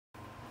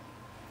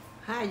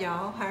Hi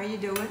y'all, how are you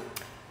doing?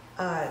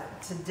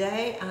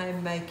 Today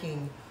I'm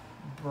making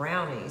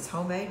brownies,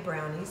 homemade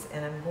brownies,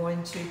 and I'm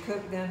going to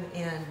cook them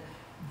in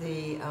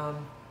the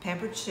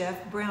Pampered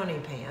Chef brownie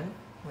pan,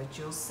 which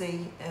you'll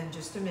see in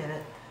just a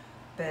minute.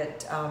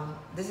 But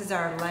this is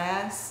our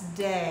last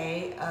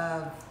day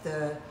of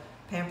the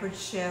Pampered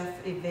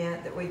Chef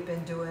event that we've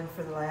been doing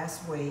for the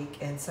last week,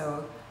 and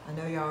so I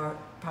know y'all are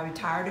probably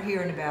tired of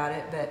hearing about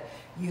it, but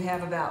you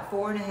have about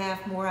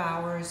 4.5 more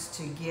hours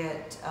to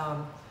get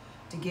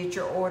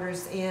your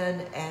orders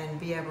in and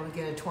be able to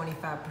get a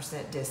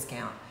 25%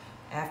 discount.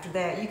 After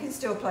that, you can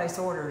still place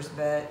orders,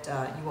 but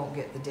you won't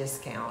get the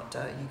discount.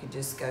 You could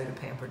just go to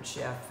Pampered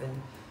Chef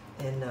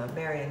and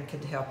Marion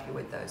could help you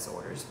with those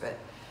orders. But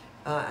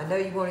I know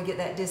you want to get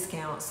that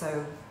discount,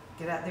 so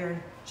get out there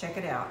and check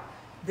it out.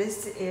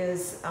 This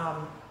is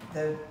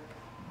the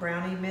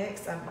brownie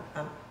mix.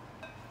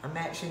 I'm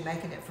actually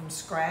making it from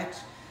scratch.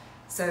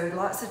 So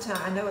lots of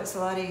time, I know it's a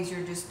lot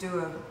easier just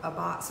do a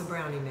box of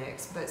brownie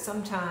mix, but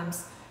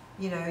sometimes,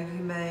 you know,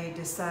 you may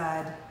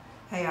decide,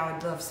 hey, I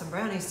would love some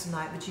brownies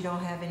tonight, but you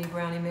don't have any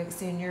brownie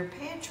mix in your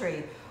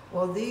pantry.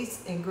 Well,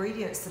 these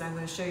ingredients that I'm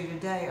going to show you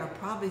today are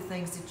probably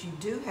things that you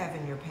do have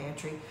in your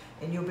pantry,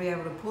 and you'll be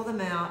able to pull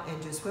them out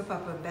and just whip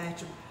up a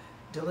batch of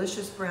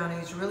delicious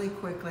brownies really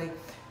quickly,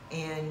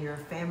 and your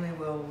family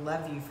will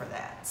love you for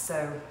that.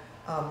 So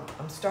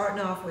I'm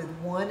starting off with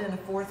 1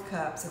 1/4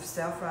 cups of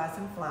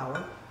self-rising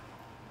flour.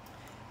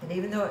 And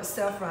even though it's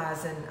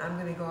self-rising, I'm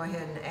going to go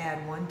ahead and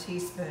add 1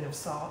 teaspoon of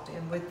salt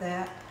in with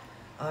that,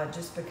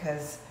 just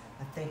because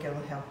I think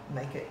it'll help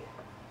make it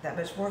that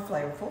much more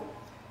flavorful.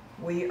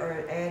 We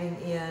are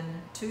adding in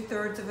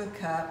 2/3 of a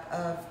cup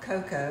of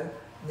cocoa.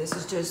 This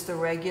is just the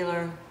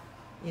regular,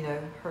 you know,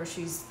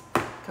 Hershey's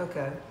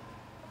cocoa.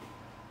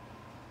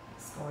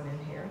 It's going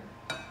in here.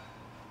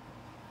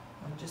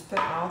 I'm just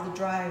putting all the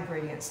dry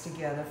ingredients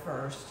together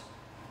first.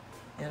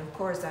 And of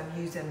course, I'm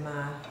using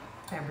my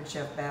Pampered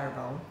Chef batter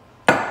bowl.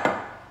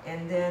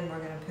 And then we're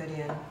going to put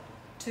in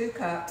 2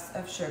 cups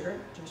of sugar,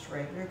 just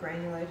regular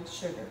granulated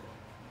sugar.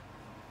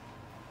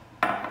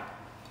 So,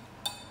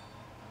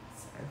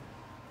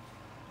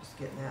 just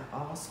getting that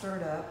all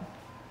stirred up.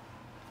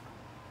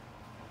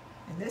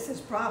 And this is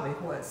probably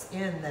what's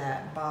in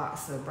that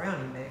box of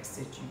brownie mix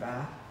that you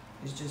buy,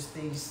 is just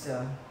these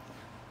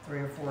 3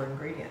 or 4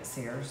 ingredients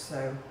here.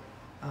 So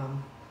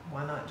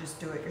why not just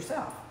do it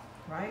yourself,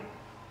 right?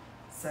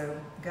 So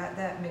got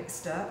that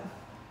mixed up.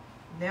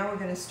 Now we're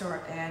going to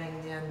start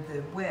adding in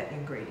the wet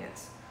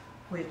ingredients,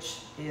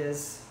 which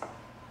is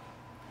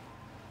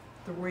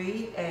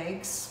 3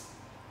 eggs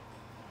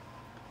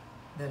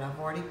that I've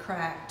already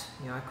cracked.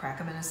 You know, I crack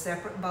them in a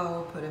separate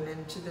bowl, put them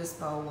into this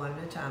bowl one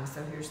at a time.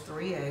 So here's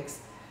 3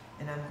 eggs,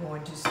 and I'm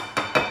going to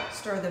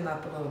stir them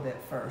up a little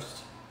bit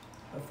first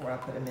before I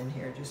put them in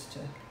here, just to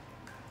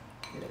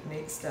get it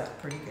mixed up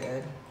pretty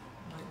good,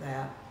 like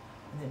that.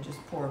 And then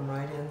just pour them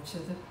right into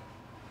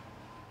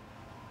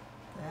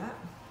that.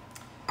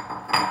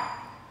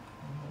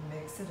 And we'll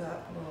mix it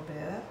up a little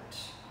bit.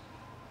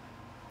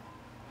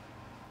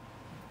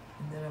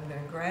 And then I'm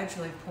going to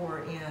gradually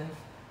pour in,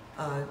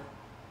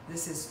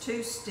 this is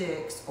 2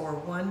 sticks or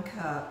 1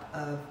 cup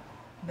of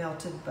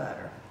melted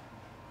butter.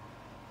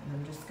 And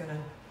I'm just going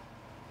to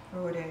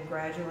throw it in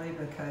gradually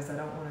because I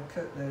don't want to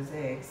cook those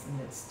eggs and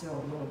it's still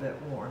a little bit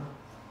warm.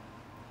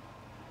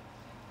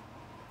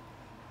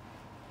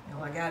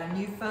 Now I got a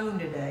new phone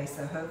today,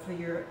 so hopefully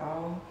you're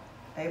all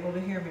able to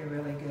hear me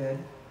really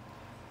good.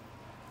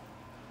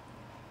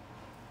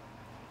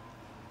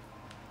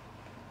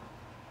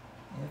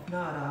 If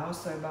not, I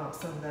also bought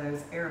some of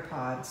those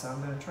AirPods, so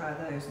I'm going to try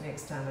those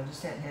next time. I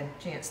just hadn't had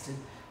a chance to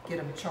get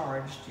them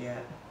charged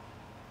yet.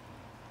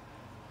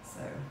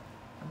 So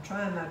I'm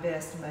trying my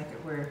best to make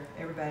it where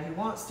everybody who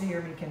wants to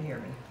hear me can hear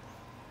me.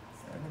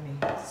 So let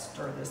me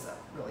stir this up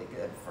really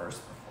good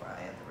first before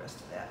I add the rest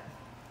of that.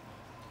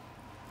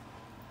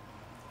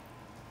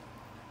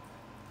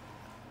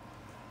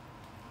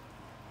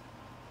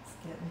 It's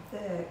getting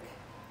thick,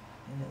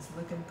 and it's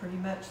looking pretty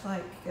much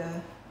like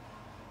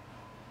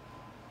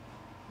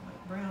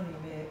brownie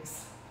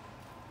mix.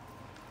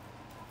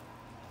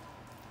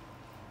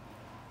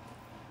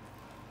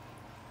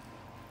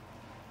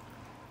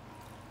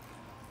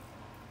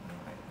 All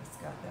right, let's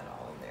got that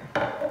all in there.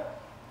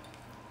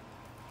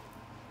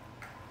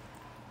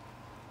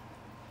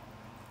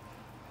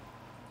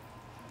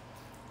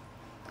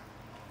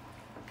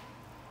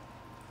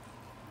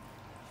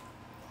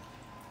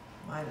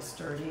 Might have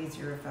stirred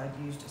easier if I'd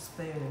used a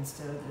spoon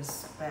instead of this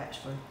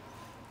spatula.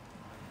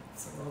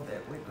 It's a little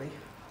bit wiggly.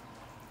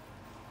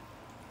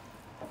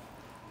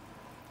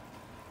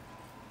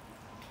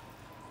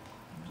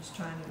 Just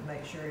trying to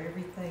make sure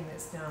everything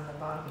that's down the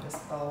bottom of this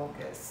bowl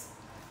gets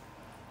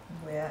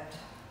wet.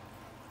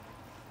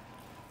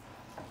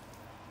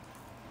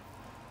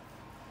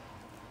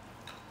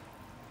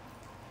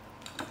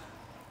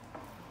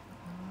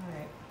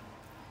 Alright,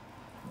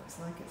 looks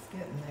like it's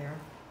getting there.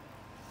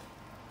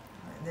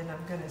 And then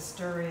I'm going to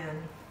stir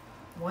in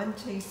 1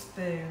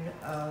 teaspoon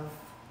of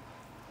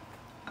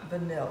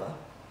vanilla.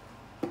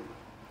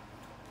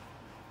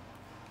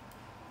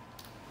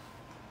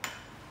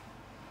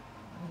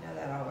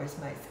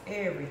 always makes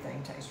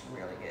everything taste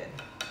really good.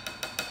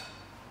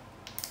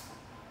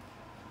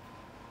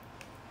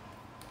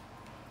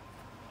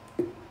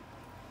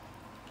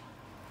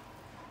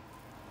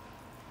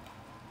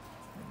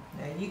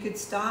 Now you could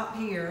stop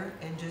here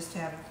and just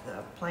have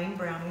the plain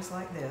brownies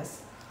like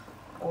this,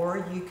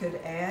 or you could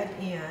add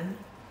in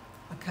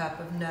a cup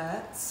of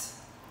nuts,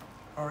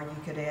 or you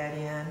could add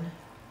in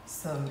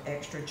some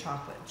extra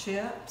chocolate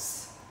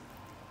chips,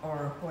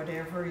 or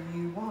whatever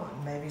you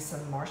want. Maybe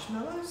some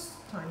marshmallows,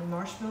 tiny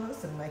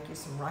marshmallows, and make you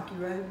some Rocky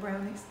Road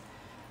brownies.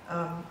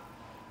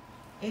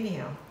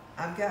 Anyhow,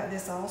 I've got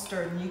this all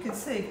stirred, and you can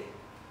see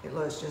it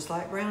looks just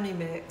like brownie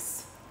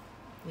mix,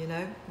 you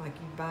know, like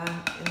you buy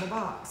in the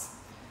box.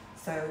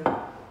 So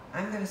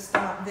I'm going to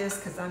stop this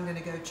because I'm going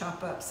to go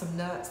chop up some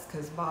nuts,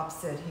 because Bob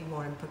said he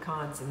wanted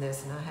pecans in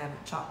this, and I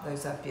haven't chopped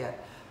those up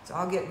yet. So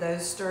I'll get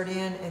those stirred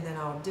in, and then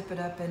I'll dip it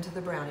up into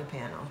the brownie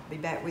pan. I'll be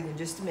back with you in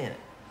just a minute.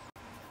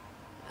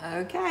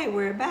 Okay,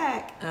 we're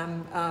back.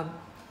 I'm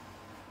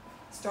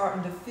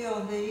starting to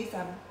fill these.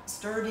 I've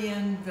stirred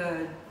in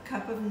the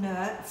cup of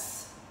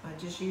nuts. I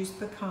just used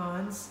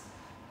pecans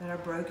that I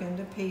broke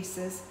into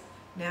pieces.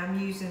 Now I'm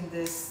using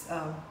this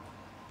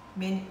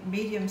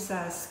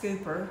medium-sized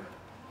scooper,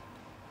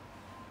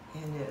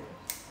 and it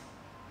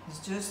is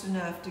just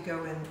enough to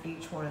go in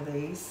each one of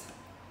these.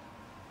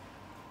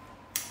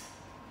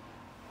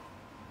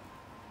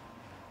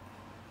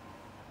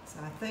 So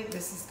I think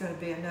this is going to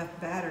be enough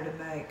batter to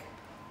make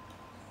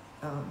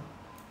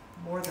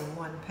more than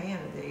one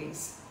pan of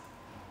these.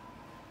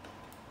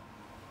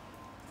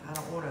 I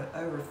don't want to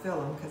overfill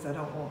them because I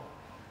don't want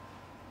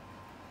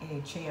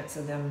any chance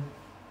of them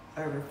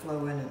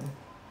overflowing and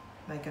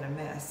making a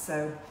mess.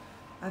 So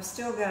I've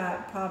still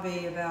got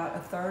probably about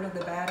 1/3 of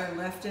the batter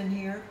left in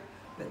here,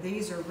 but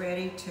these are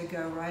ready to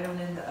go right on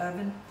in the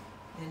oven,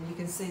 and you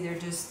can see they're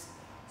just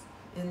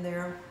in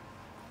there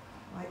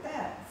like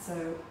that.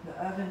 So the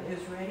oven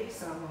is ready,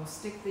 so I'm going to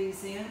stick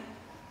these in.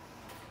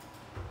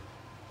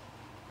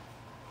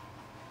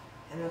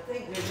 And I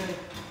think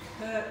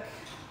they're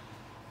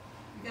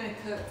going to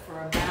cook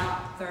for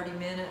about 30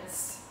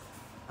 minutes.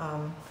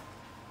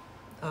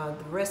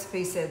 The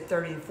recipe said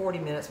 30 to 40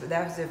 minutes, but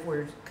that was if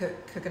we're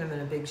cooking them in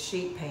a big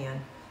sheet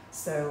pan.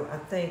 So I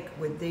think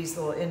with these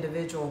little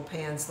individual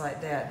pans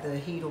like that, the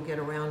heat will get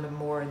around them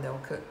more and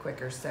they'll cook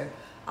quicker. So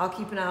I'll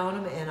keep an eye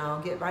on them, and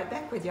I'll get right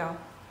back with y'all.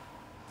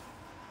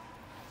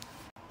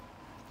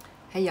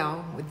 Hey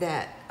y'all, with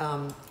that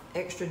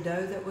extra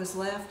dough that was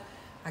left,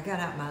 I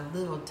got out my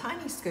little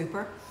tiny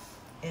scooper,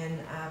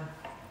 and I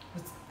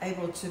was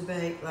able to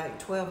bake like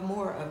 12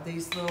 more of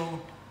these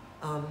little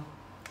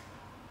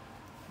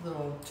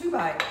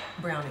 2-bite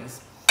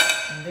brownies.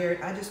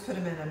 And I just put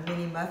them in a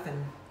mini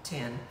muffin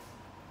tin.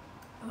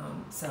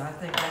 So I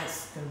think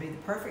that's going to be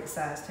the perfect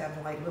size to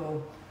have like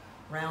little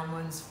round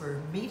ones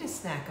for me to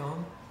snack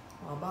on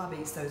while Bob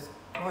eats those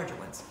larger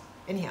ones.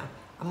 Anyhow,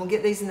 I'm going to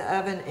get these in the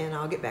oven, and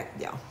I'll get back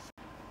with y'all.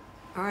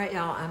 All right,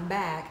 y'all, I'm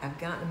back. I've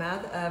gotten them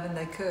out of the oven.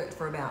 They cooked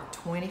for about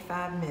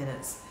 25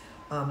 minutes.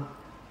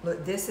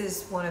 Look, this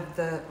is one of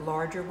the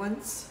larger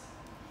ones,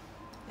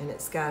 and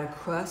it's got a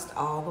crust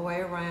all the way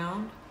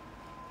around.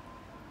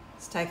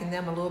 It's taken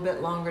them a little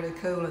bit longer to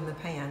cool in the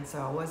pan, so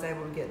I was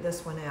able to get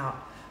this one out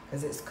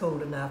because it's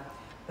cooled enough.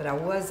 But I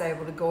was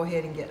able to go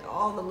ahead and get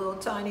all the little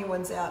tiny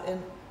ones out,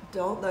 and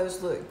don't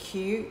those look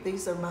cute?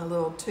 These are my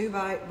little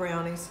 2-bite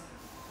brownies,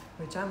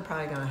 which I'm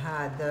probably gonna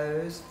hide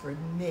those for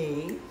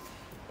me.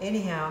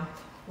 Anyhow,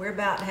 we're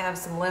about to have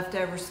some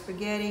leftover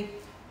spaghetti,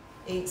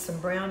 eat some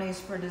brownies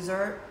for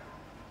dessert,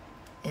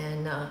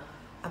 and I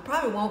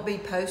probably won't be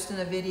posting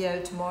a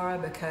video tomorrow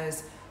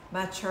because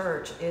my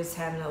church is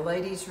having a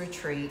ladies'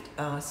 retreat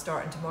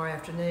starting tomorrow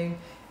afternoon,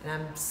 and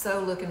I'm so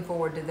looking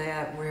forward to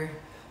that. We're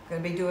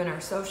going to be doing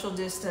our social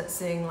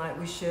distancing like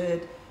we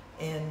should,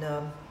 and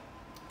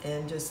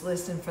just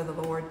listening for the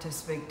Lord to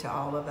speak to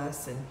all of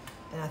us, and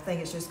I think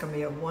it's just going to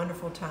be a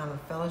wonderful time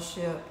of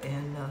fellowship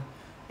and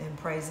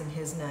praising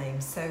His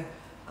name. So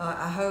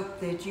I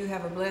hope that you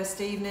have a blessed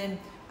evening.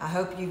 I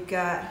hope you've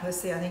got, let's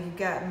see, I think you've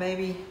got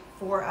maybe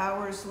 4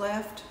 hours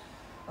left,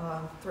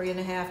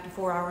 3.5 to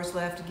 4 hours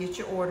left to get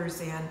your orders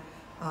in.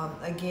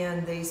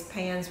 Again, these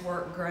pans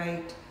work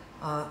great.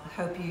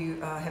 Hope you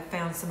have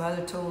found some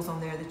other tools on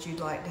there that you'd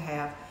like to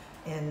have.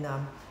 And I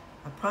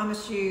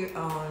promise you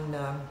on,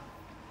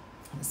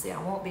 let's see,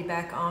 I won't be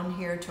back on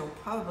here till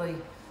probably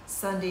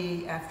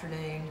Sunday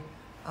afternoon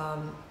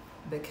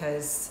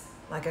because,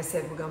 like I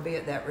said, we're going to be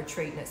at that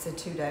retreat, and it's a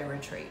 2-day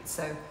retreat.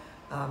 So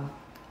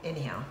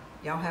anyhow,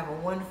 y'all have a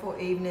wonderful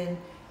evening,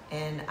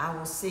 and I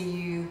will see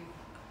you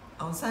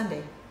on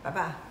Sunday.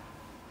 Bye-bye.